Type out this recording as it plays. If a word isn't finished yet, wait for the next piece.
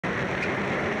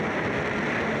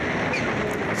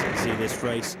see this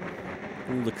race.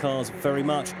 All the cars very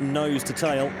much nose to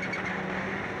tail.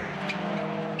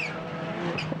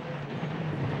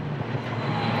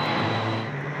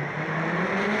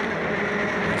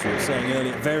 As we were saying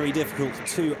earlier, very difficult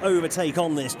to overtake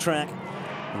on this track.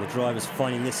 And the drivers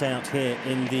finding this out here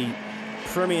in the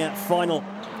Premier final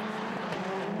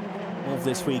of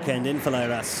this weekend in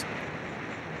Faleyras.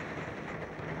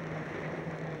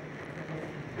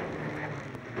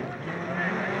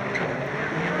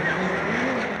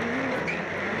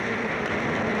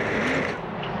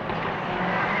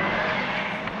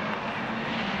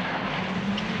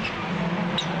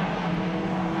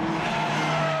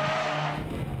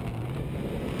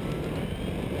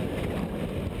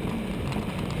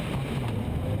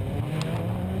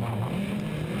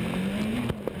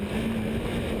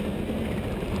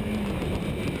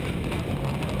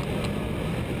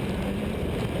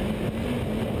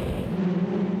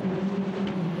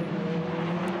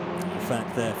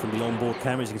 There from the onboard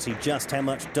cameras, you can see just how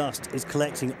much dust is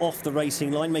collecting off the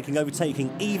racing line, making overtaking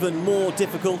even more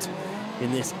difficult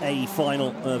in this A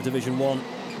final of Division 1.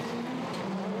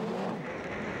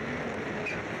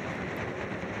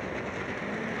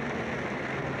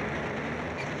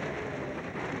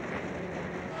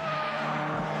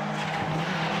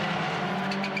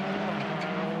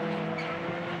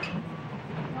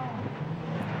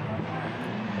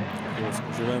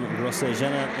 Jérôme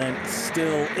Grosset-Janin and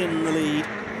still in the lead,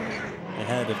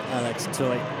 ahead of Alex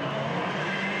Theuil.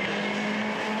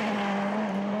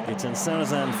 Gaëtan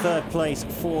Serazin, third place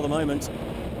for the moment.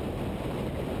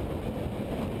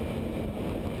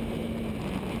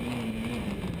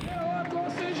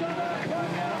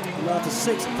 And after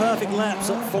 6 perfect laps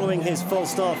following his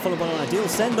false start, followed by an ideal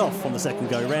send-off on the second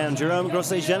go-round, Jérôme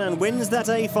Grosset-Janin wins that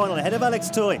A final ahead of Alex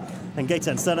Theuil, and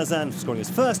Gaëtan Serazin scoring his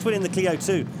first win in the Clio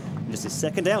 2. Just his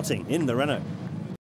second outing in the Renault.